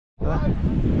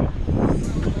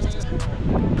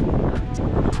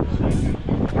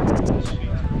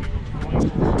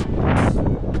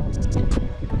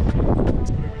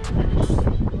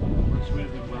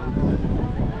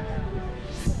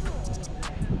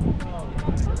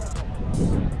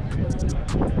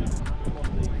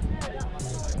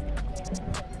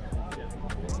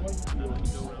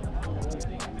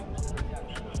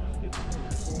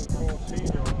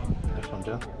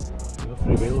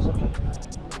Three wheels up.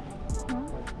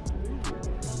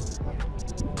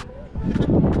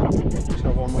 Just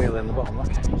got one wheel in the bottom, look.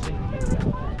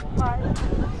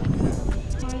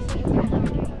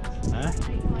 Eh?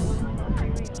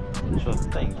 So I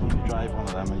think you could drive one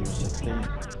of them when you were 16.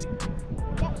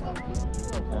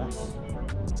 Yeah.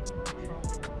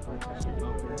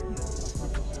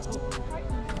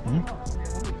 Hmm?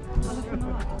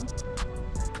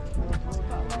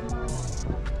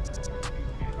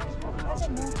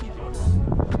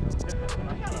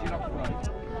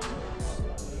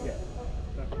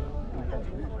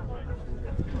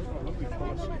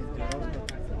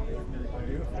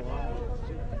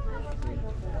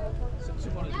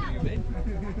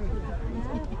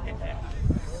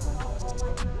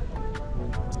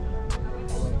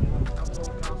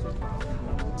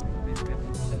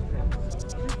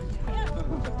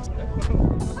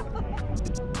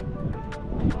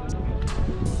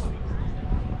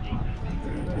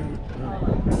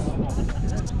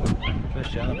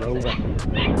 Christian Rover.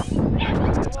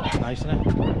 Nice, isn't it?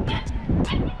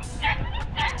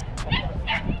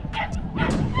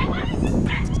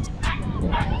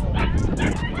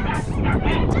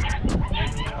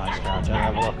 Nice car, Jen,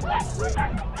 have a look.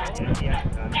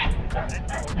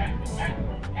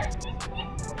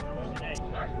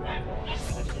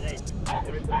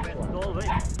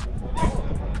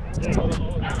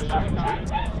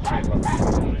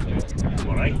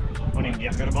 Alright, on him,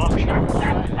 you've got a box.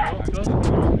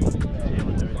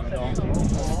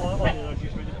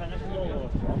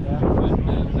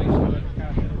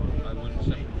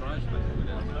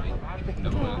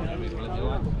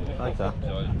 Like that.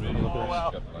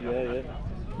 Yeah.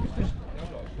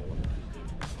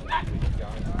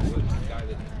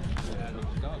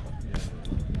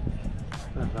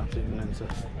 That's even into.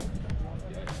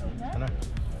 I know.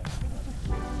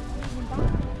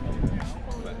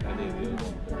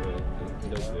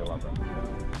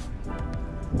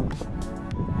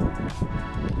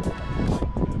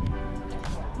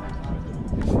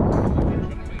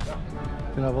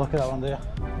 Can I have a look at that one there?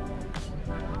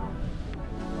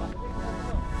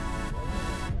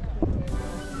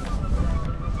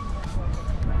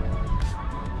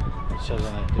 It says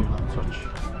on it, do not touch.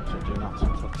 So do not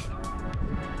touch.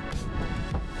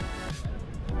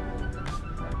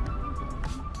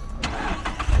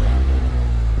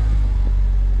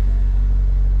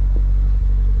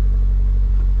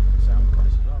 Sound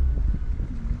price as well,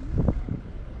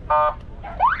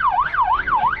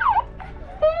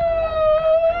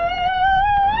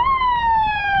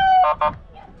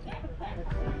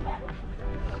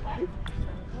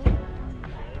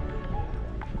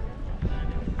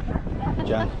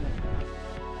 Jan.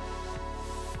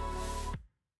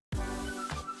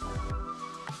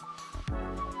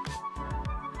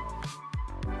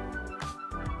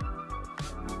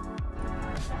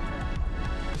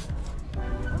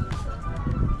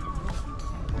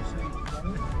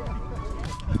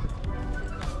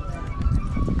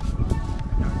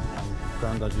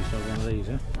 Grandad used to have one of these,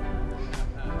 yeah?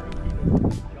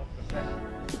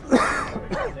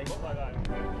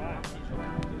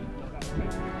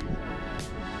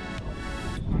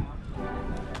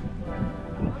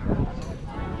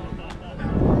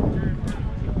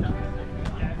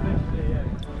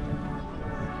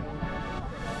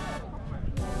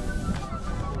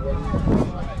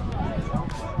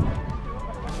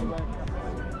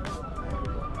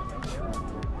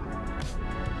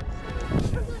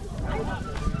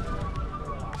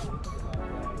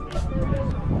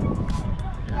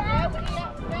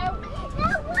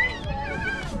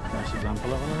 Nice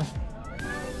example of it.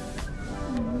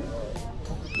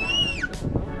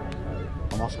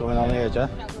 And what's going on here, Jen?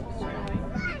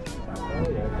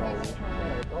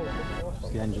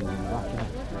 The engine's in the back, isn't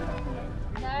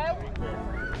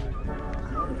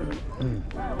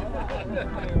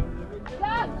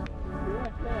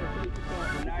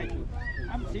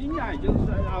I haven't seen Nigel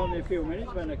only a few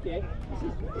minutes when I came.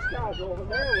 His car's over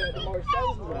there where the Morris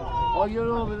Thousands are. Oh,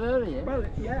 you're over there, yeah? Well,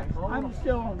 yeah, I'm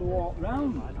still on the walk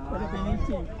round, but I've been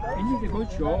eating. It needs a good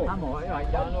show. I'm all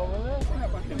right down over there. Yeah,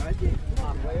 I can imagine.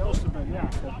 Must have been, yeah.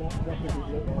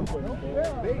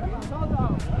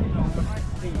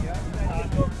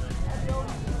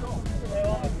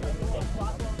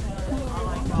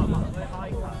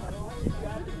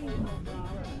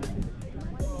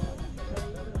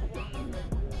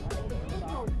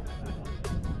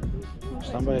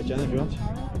 Stand by it, Jen, if you want.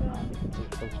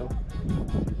 Photo.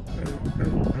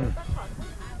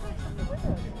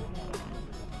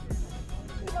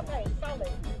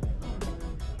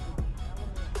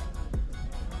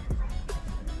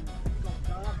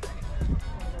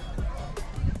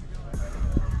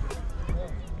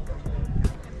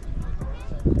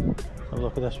 Have a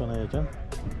look at this one here, Jen.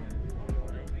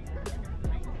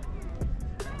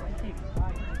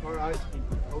 Alright,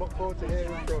 I look forward to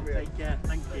hearing from you. Take care,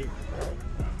 thank you.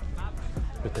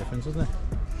 Bit different, isn't it?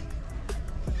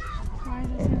 Why is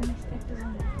there so many stickers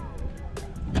on it?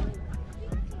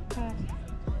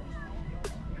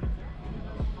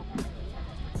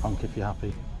 Honk if you're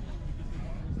happy.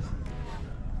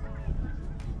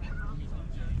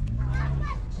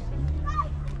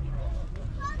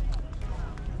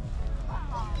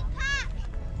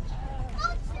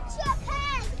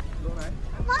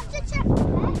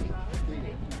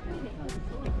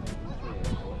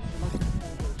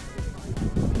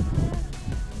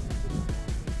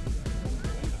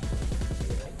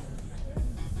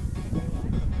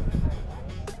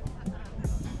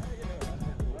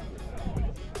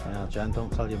 Yeah, Jen,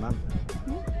 don't tell your man.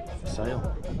 For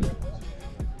sale.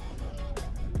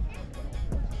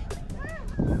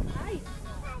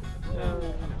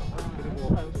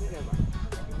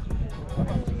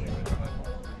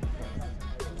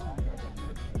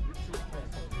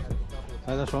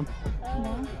 Hey, this one.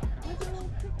 No.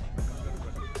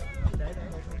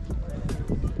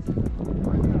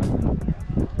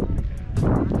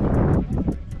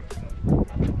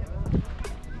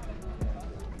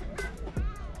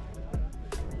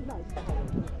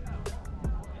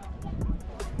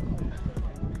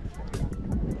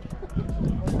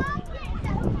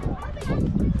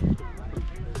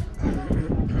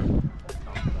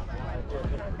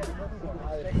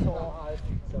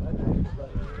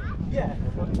 Yeah,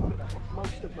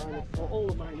 most of mine, or all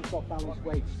of mine have got balanced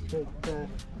weights that,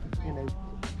 you know,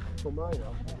 for mine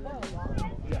on.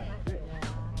 Yeah.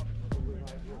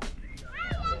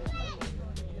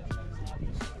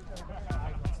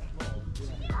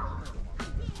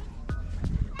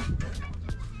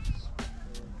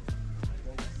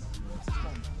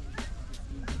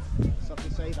 So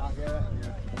to say that, yeah.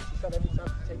 She said every time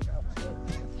to take it out,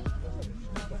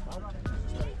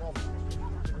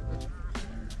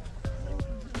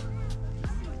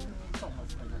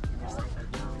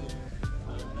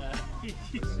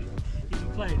 You can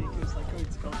play it, it feels like going to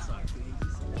contact.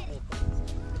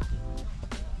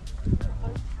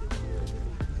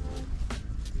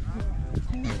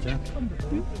 Hey, Jen.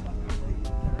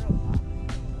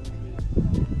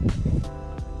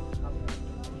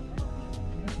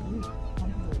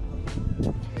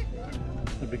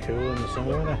 It'd be cool in the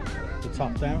summer, wouldn't it? The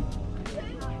top down.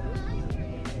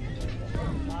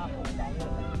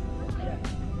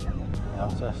 Yeah,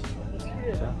 what's this?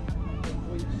 Yeah.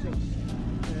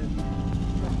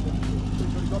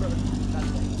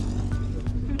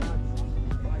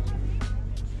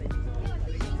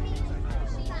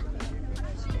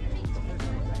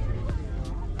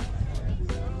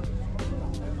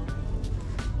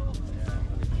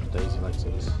 Daisy likes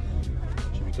this.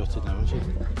 She'll be gutted now, won't she?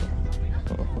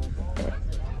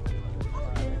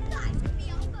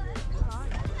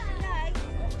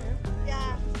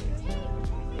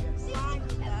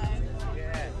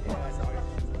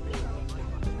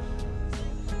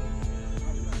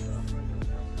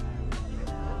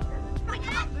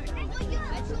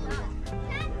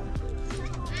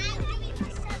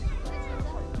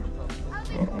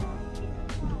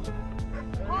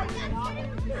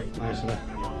 Nice, isn't it?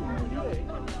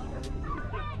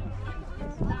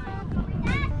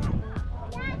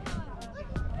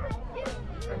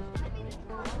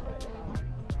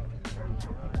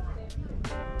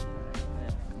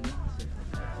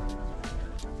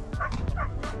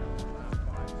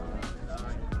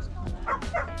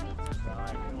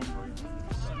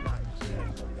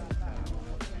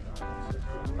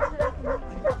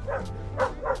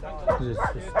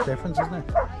 It's different, isn't it?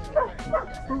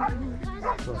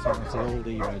 So it's like the old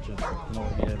E-Reg, not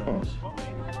the other ones.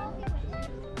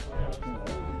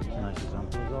 Nice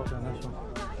example as well, then, this one.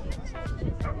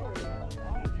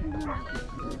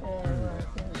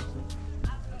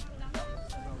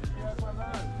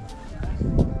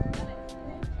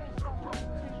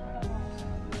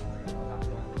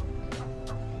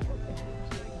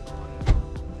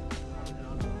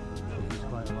 It's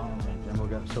quite a lot, and we'll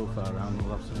get so far around,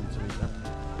 we'll have something to eat then.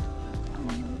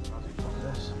 What's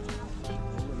this?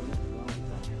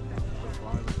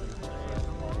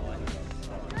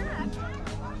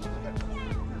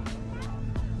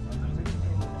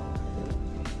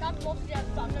 Dat måste jag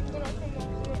stanna på något som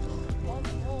måste.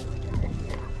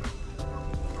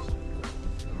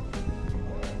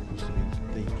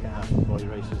 Boy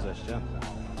races this, Jen.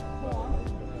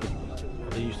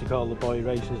 They used to call the boy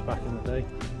races back in the day.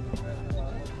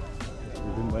 We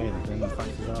didn't weigh anything, the fact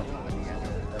is out.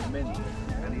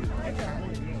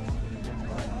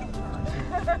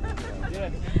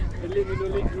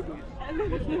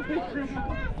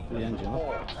 For the engine.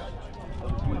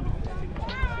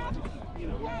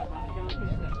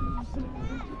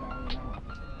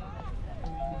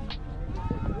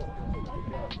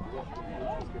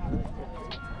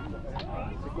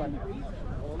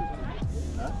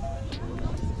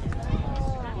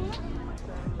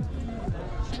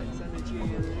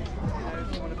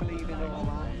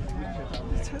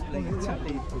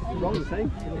 Totally wrong thing.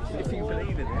 If you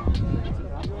believe in it.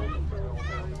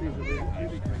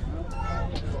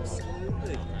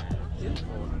 Absolutely. Yeah.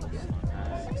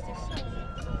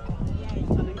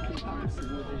 And in comparison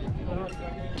with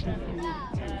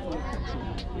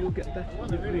you'll get better.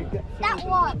 You'll get That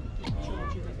one.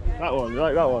 That one, you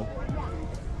like that one?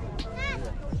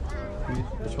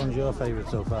 Which one's your favourite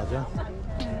so far, Jen?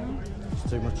 It's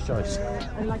too much choice.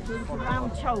 And like a little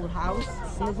round toll house,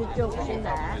 and there's a junction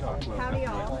there. Carry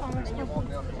on.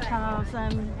 Cars,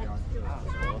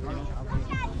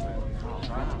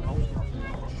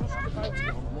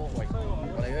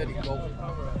 Well, I heard it go.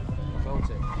 I felt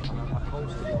it. And I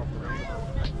posted it.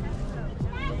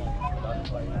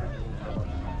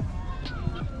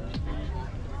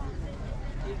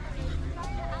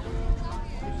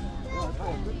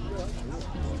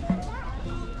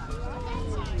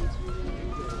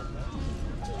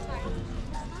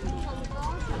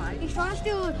 He's trying to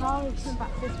steal the car and come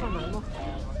back this one over.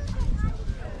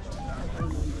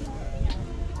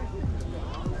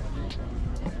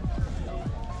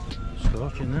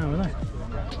 Scorching now, isn't it?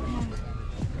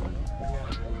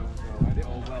 I did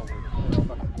all well with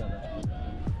back together.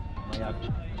 They had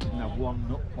one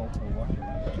nut pulp for washing.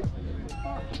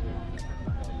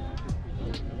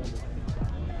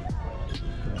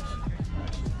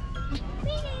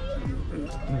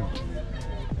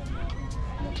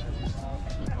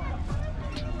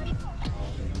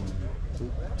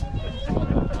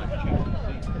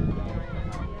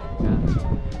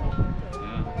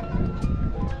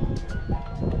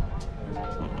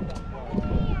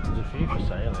 There's a few for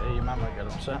sale here, your man might get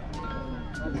upset.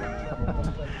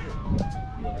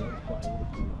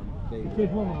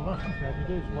 There's one on the last side,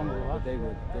 there's one on the last.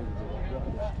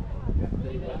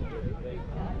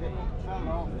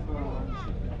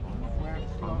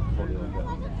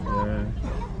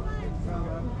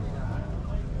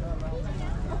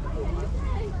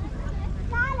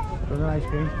 For an ice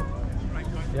cream?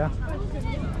 Yeah?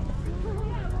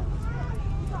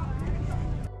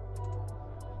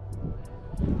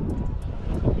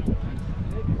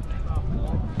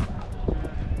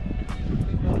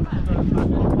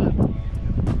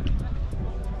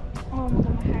 Oh my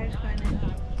god, my hair is going in.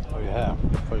 Oh, your hair?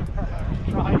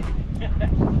 Right.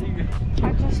 I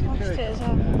just watched it as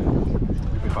well.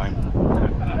 You'll be fine.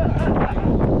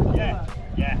 Yeah,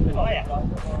 yeah. Oh yeah.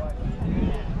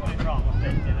 What is wrong with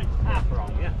it? Half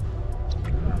wrong, yeah.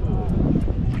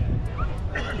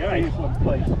 You're right. Here's one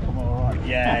place to come alright.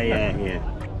 Yeah, yeah, yeah.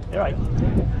 You're right.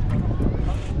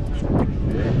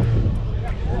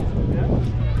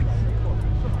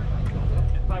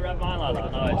 If I read mine like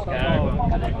that, no, it's scary.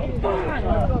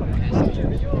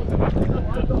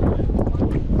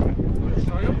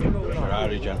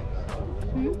 Ferrari, Jen.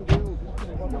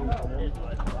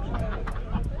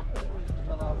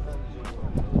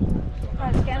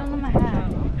 Right, it's getting under my hair.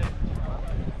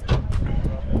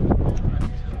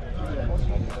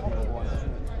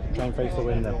 Try and face the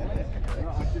window.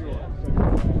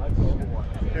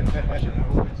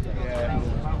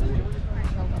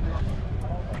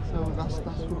 So that's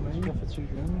what I mean. For £2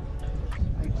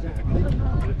 Exactly.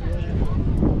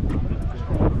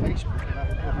 Facebook, and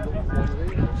that would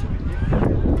probably look for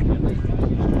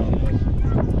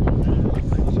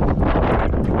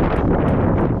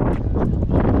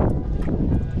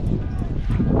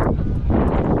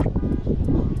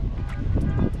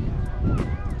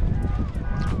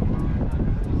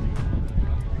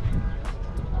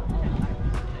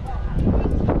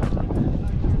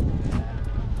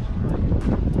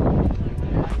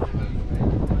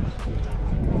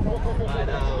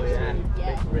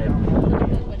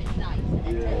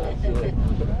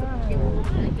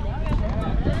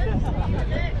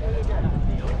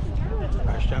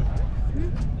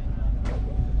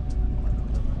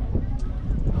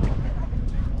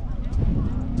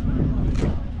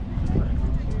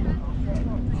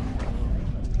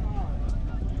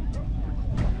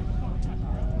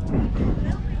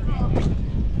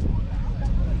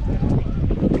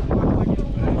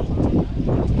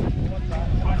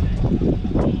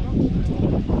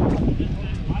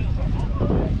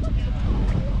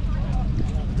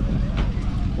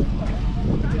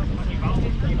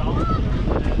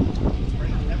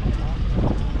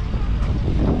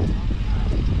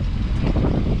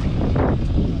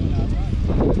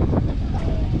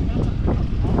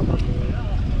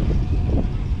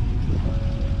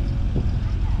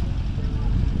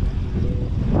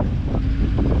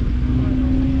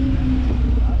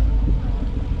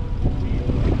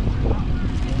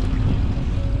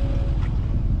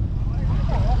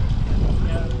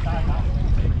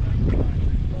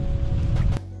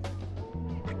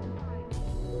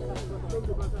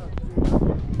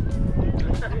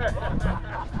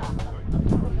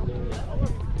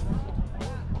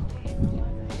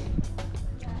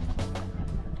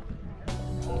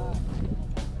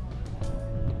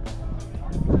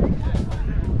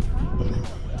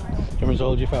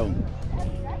hold your phone?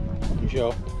 You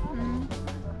sure?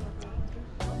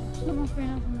 Look, my friend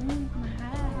has my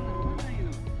hair.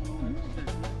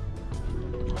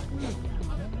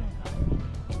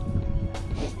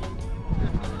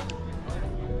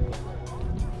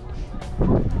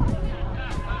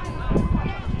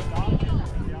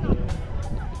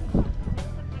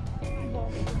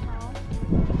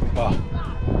 Oh.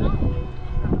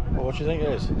 Well, what do you think it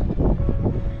is?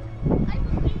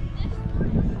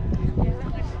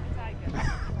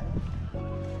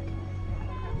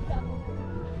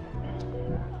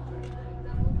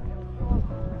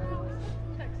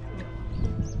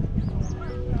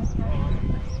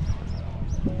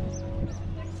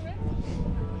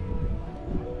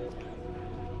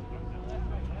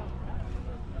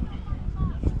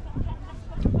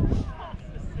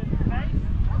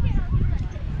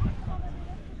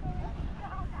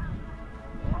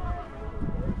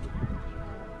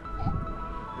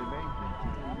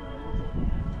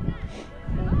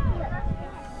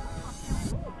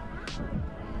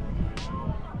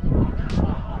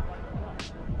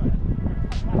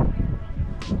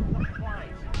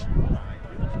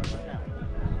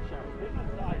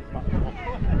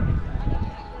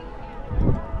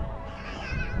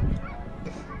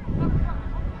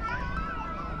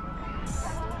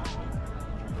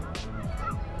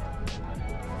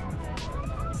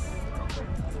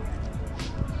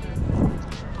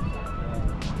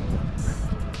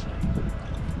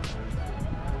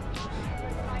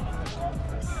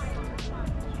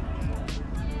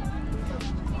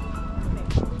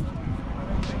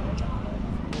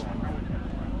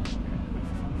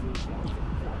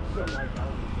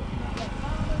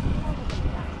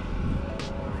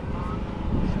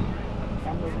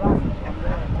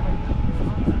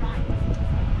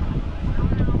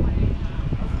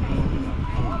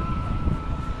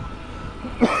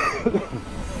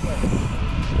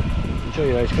 Enjoy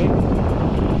your ice cream.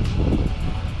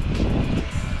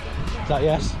 Is that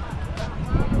yes?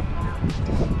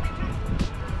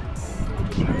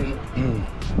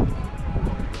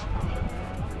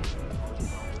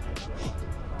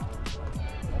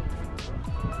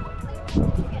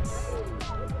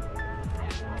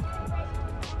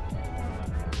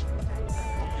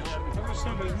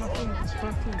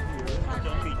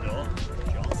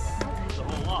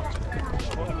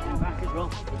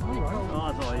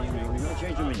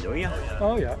 Change the window, yeah?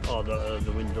 Oh yeah. Or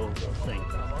the window thing.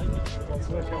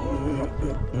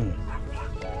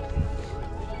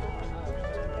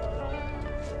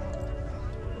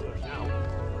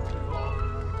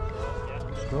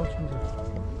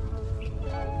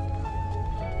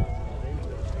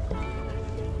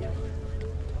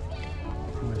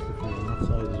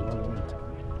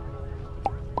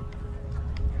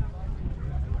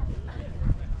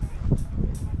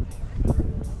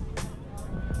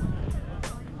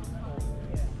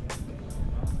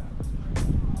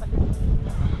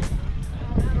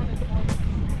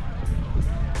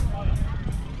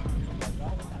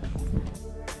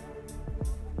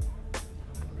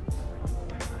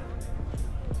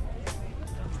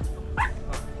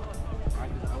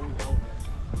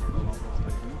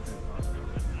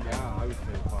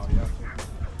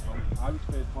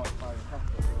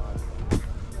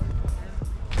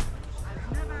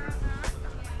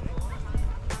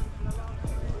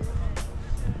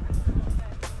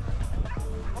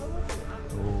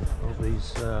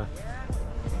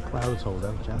 Clouds hold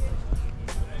out, Jan.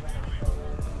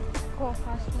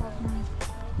 12:15 now.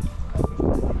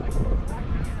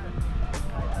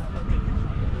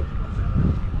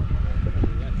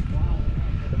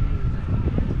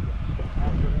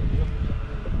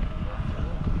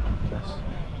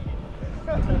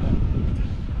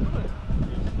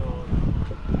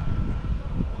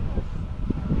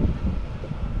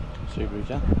 Super,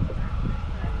 Jan.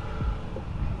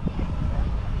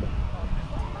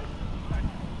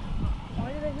 Why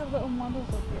do they have little models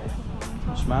up here?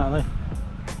 Smartly.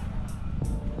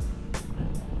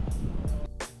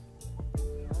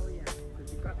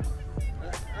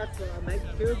 That's what I make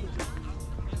too,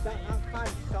 because that's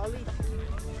quite solid.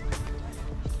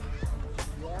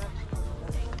 Yeah,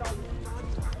 that's solid.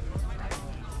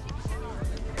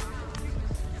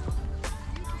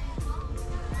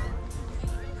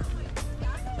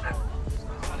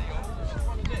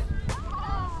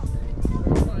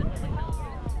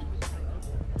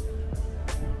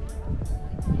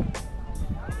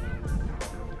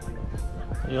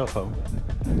 Your phone.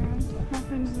 My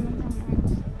friend's in the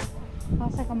phone.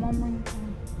 That's like a mom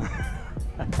ringtone.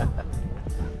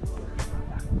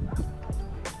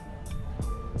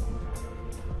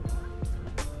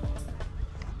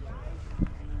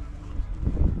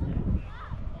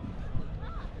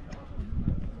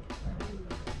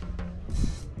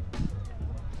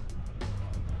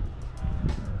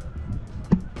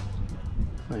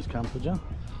 Nice camper, John.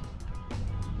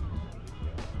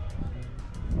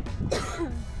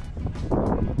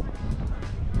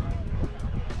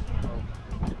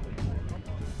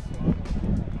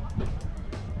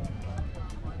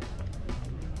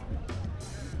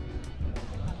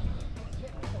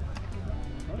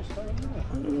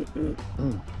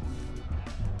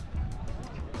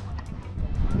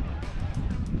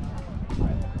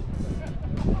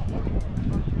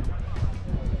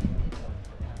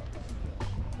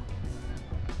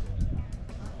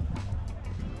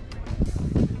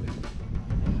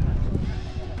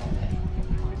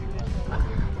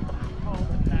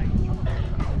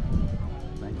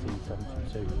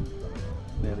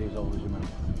 Nearly as old as your mum.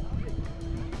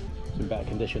 It's in better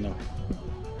condition though.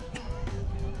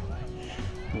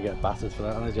 You get battered for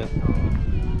that, don't you?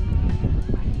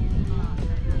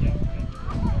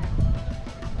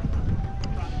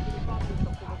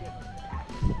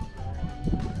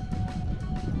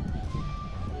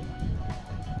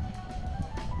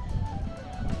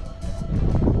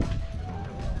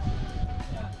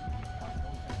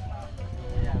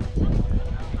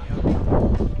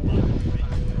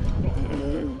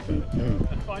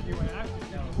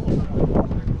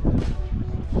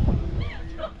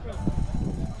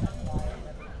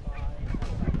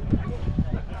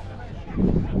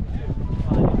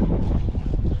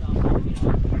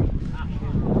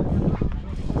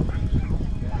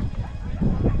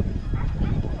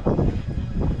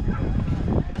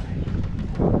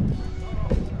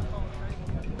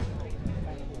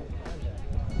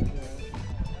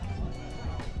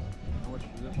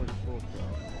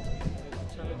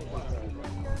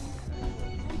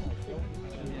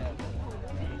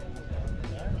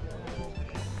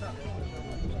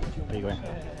 Where are you going?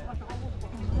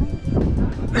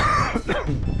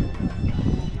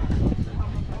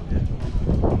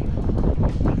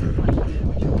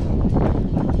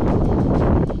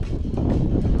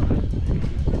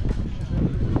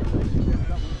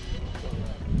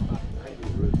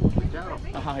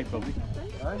 Hi, Bobby.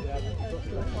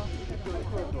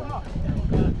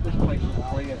 This place is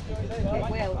clear. It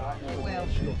will.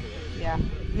 Yeah.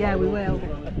 Yeah, we will.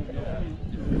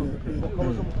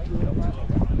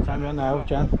 Time you on now,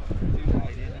 Jan?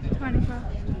 24.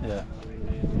 Yeah.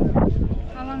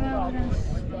 How long are we going to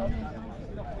stay?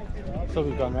 So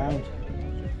we've gone round.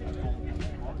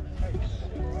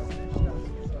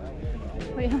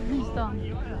 Are you almost done?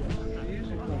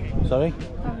 Sorry?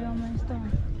 Are we almost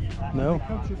done? No.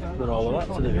 Got all of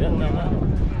that to do yet, don't we?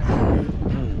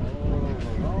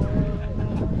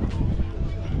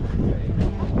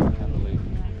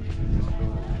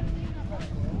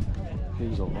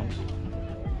 These old ones.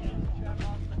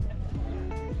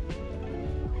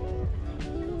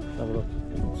 Have a look.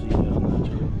 See you on that,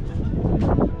 Julie.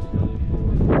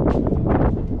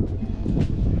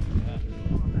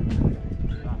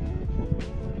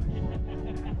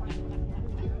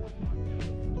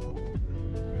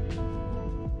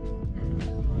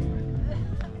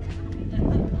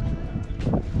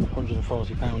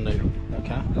 £140 new, that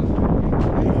car.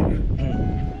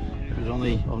 It was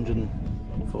only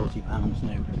 £140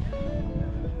 new,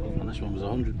 and this one was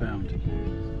 £100,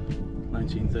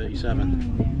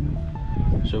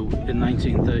 1937. So in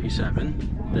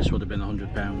 1937 this would have been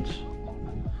 £100.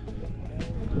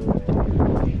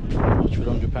 Much for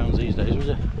 £100 these days, was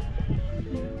it?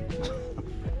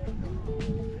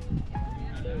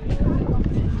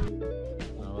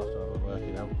 I'll have to work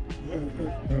it out.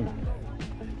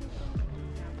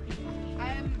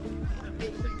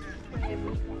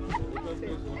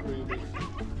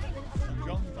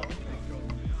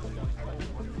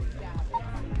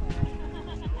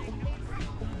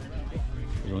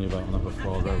 There's only about another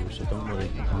 4 rows, so don't worry,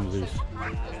 as long as these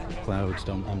clouds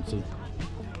don't empty.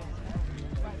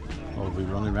 Or we'll be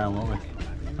running around, won't we?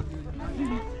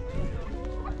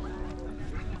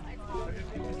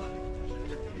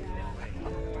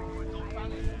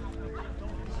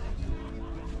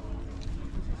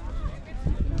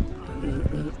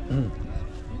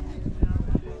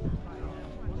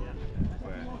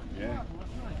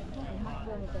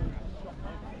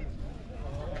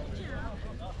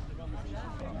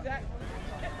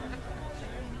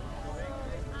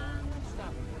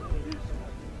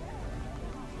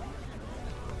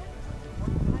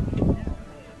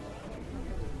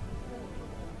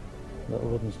 Little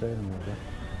wooden stadium over there.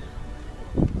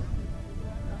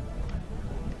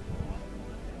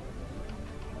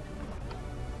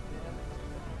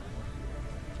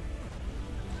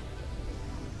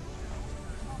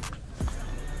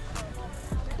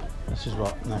 This is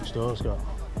what next door's got,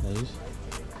 these.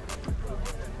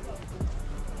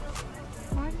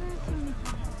 Why do they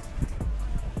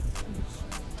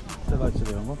Headlights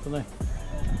are doing what, don't they?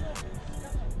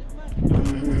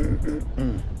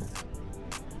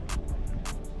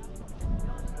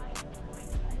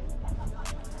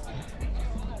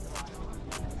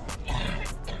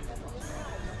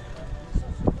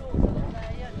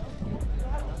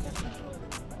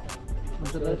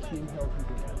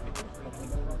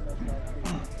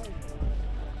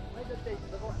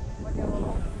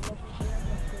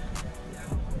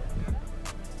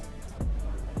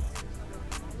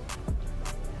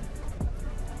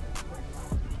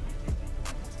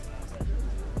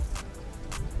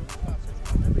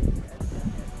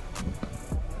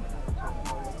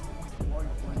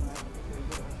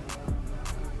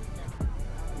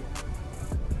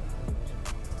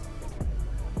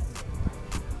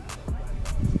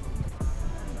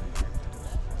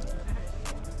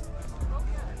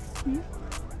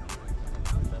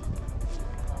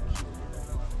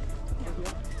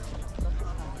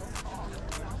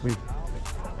 We've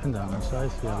been down that side,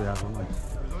 yeah we have, haven't we?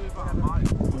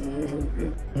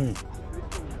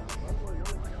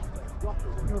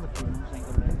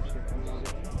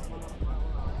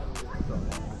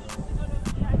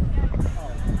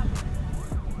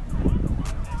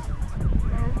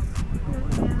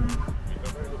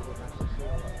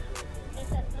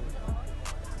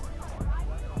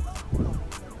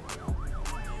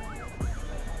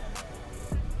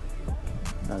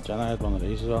 Jenna had one of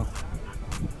these as well.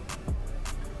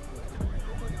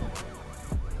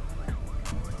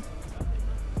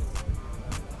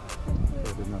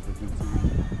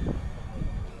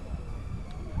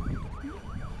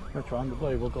 Which one? The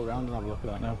blue? We'll go round and have a look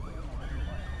at that now.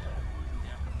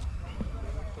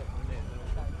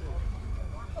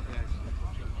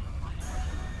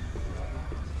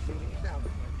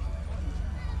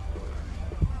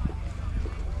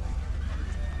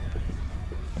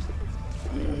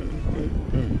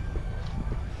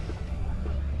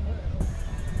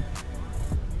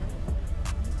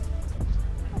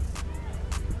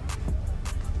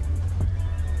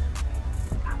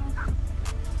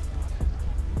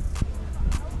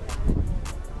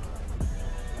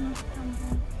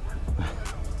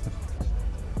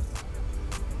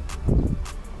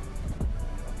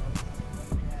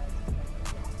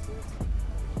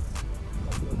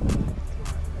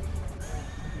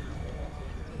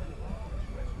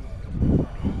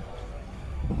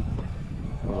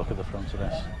 Look at the front of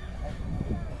this.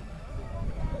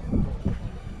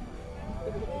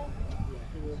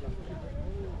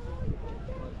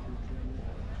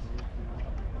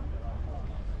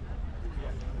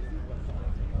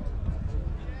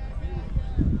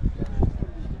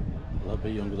 A little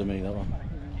bit younger than me, that one.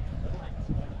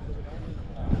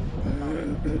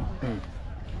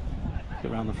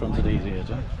 Get around the front of these here,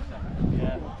 John.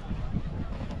 Yeah.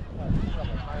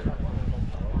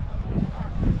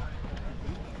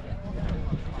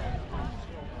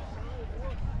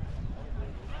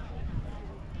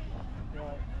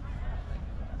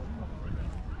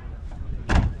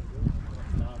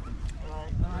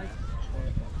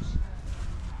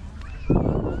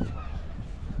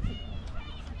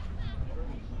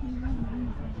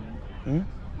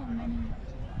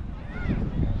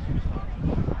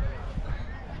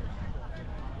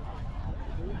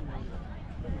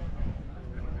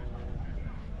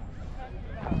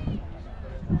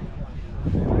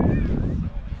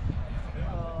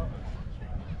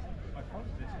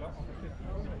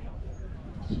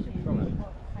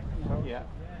 Yeah.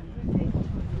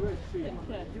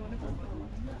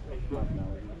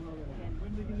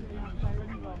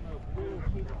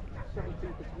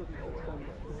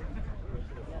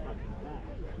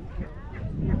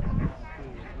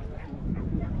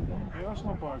 Yeah, that's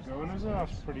not bad going, is it?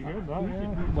 That's pretty good, that,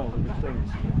 yeah. Well, the things.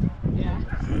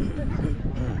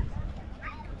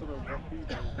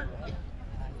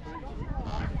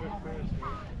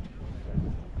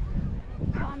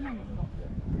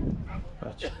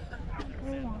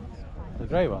 The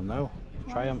grey one, though.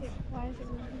 Triumph. Why is it?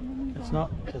 It's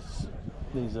not. It's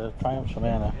these are Triumphs from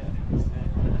here now.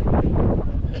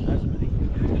 There's a mini.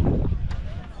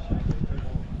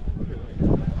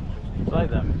 It's like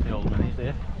them, the old minis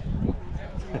there.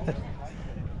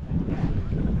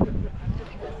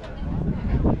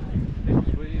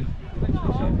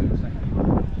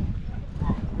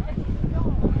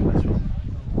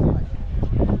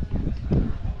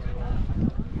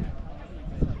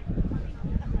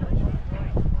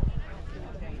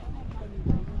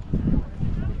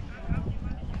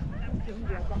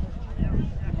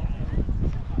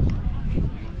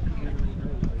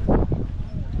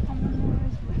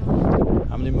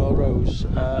 How many more rows?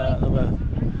 Another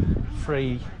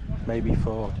 3, maybe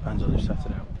 4, depends on who set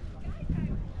it out.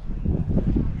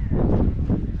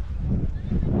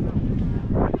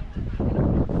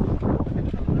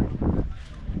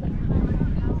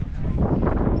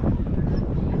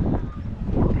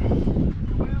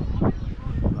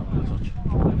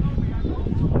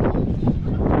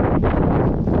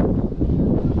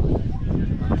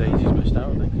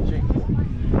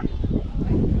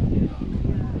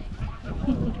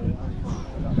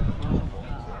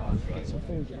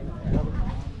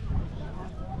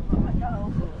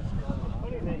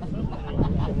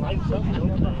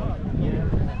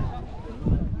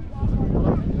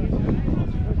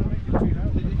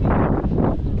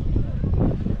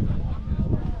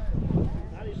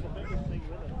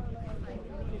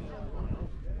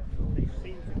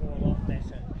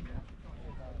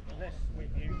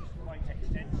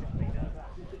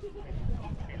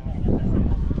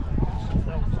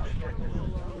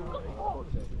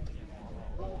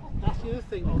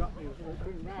 thing that got me was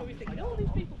walking around. Like, all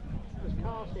these people, there's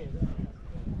cars here.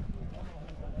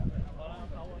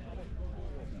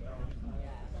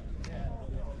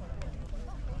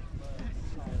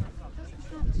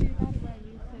 It's not too bad where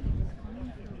you said it was coming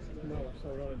from. No, it's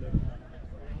alright then.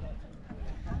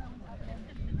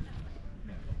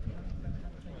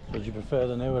 Would you prefer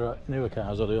the newer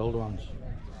cars or the older ones?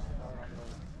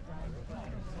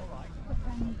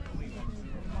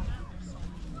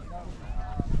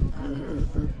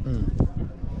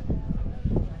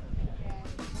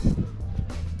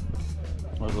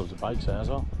 There's loads of bikes there as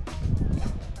well.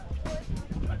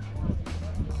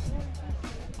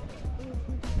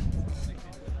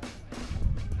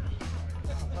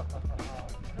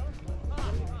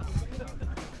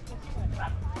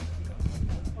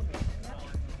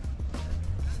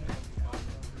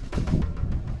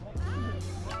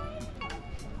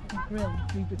 Grill,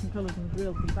 3 different colours and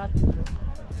grill from batteries.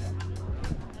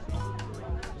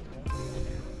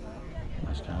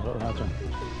 Nice car, look at that one.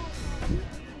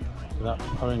 That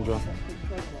orange one.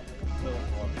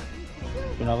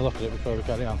 We can have a look at it before we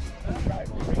carry on.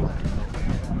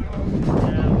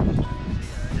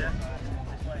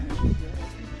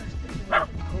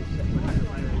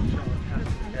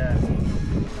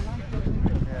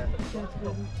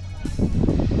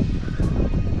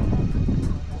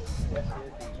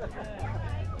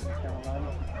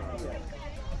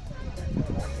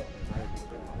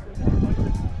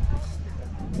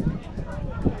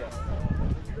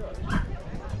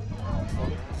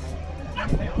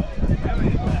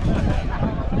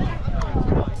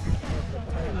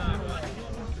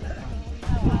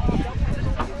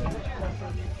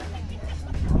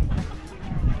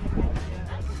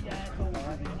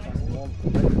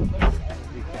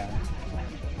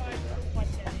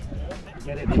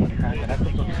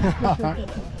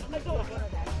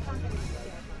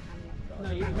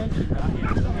 No, you mentioned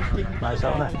that. Nice,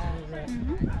 isn't it?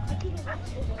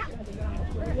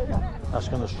 That's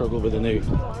going to struggle with the new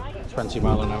 20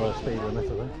 mile an hour speed limit, I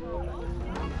think.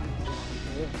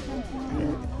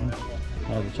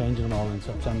 Yeah, they're changing them all in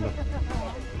September.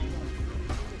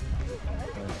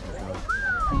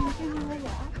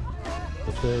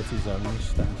 The 30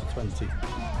 zones down to 20.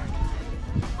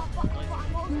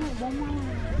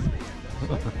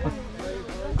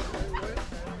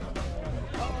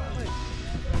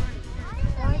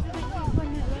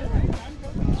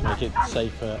 To make it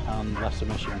safer and less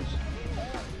emissions.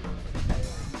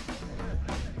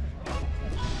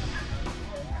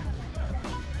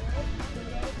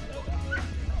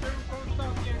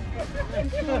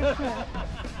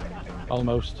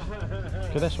 Almost.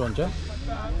 Look at this one, Jeff.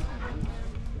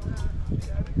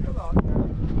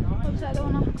 Looks like the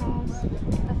one off Cars,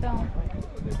 the film.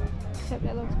 Except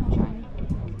it looks more shiny.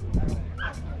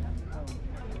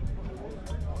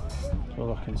 We'll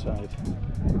look inside.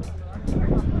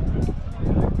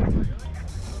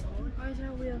 Why is there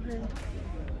a wheel here?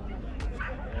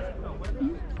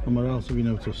 And what else have you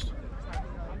noticed?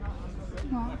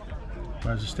 What?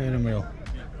 Where's the steering wheel?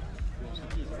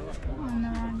 On the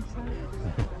wrong side.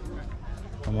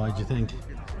 And why do you think?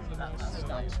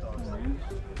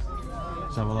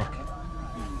 Let's have a look.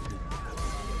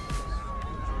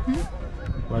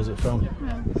 Where's it from?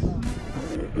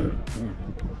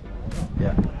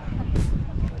 Yeah.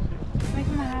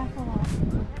 Making my hair fall off.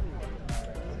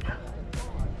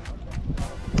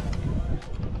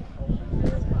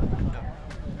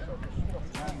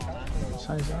 What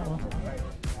size is that one?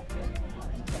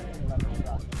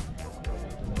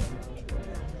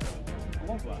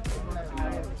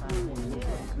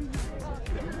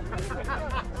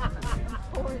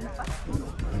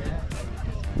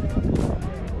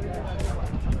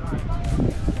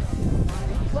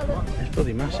 It's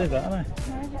bloody massive, that, isn't it?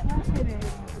 Where is it massive?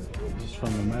 It's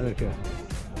from America.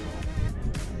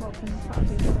 What can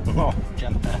this be? Oh,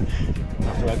 Jenna. I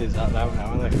have to edit that out now,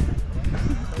 aren't I?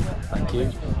 Thank you.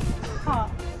 What?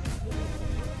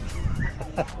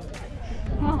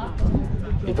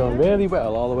 What? You've done really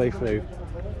well all the way through.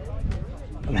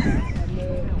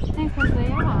 Because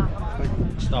they are.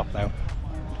 Stop now.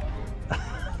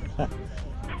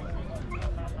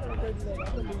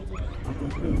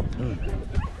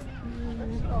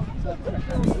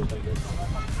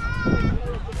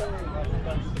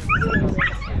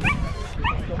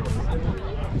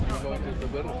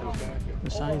 The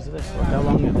size of this, look how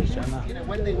long it is, Jenna. You know,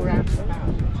 when they were out and about,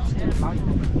 just didn't like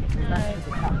them. They left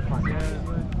the cat quite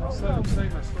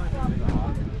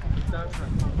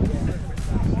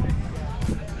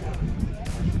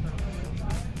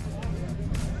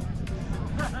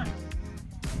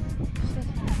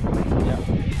Yeah.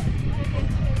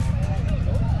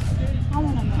 I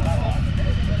want to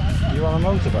know. You on a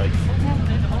motorbike?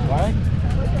 Yeah. Why?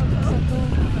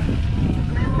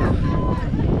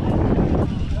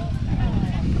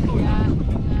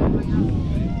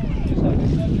 Different,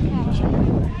 isn't it?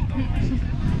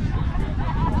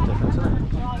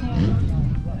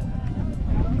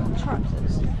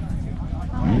 Tractors.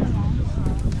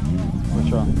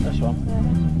 Which one? This one?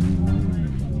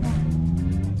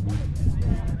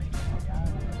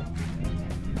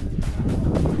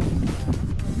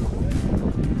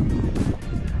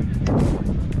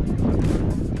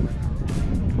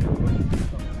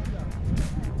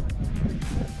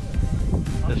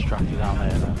 This tractor down there,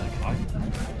 I think.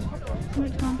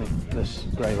 Which one? This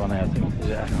grey one here, I think, is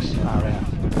it XRF?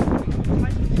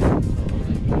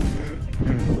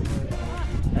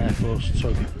 Air Force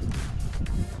Tug.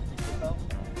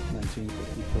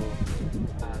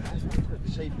 1954.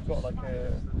 See if you've got like a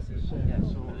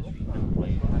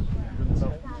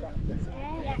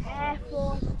Air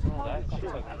Force.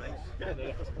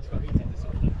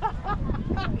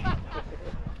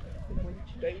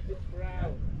 David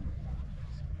Brown.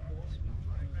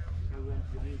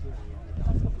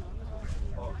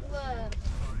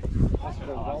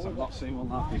 I've not seen one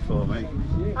like that before, mate.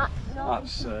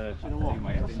 That's, you know what?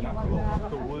 My head in that I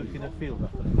could work in a field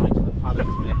after the night of the paddocks.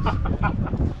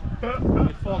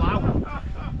 You'd fall out.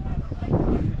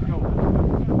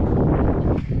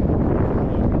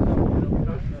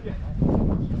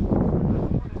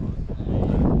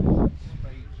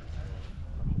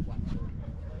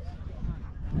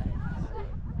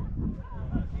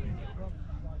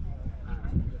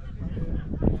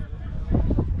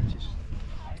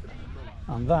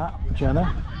 And that,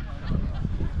 Jenna,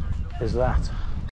 is that.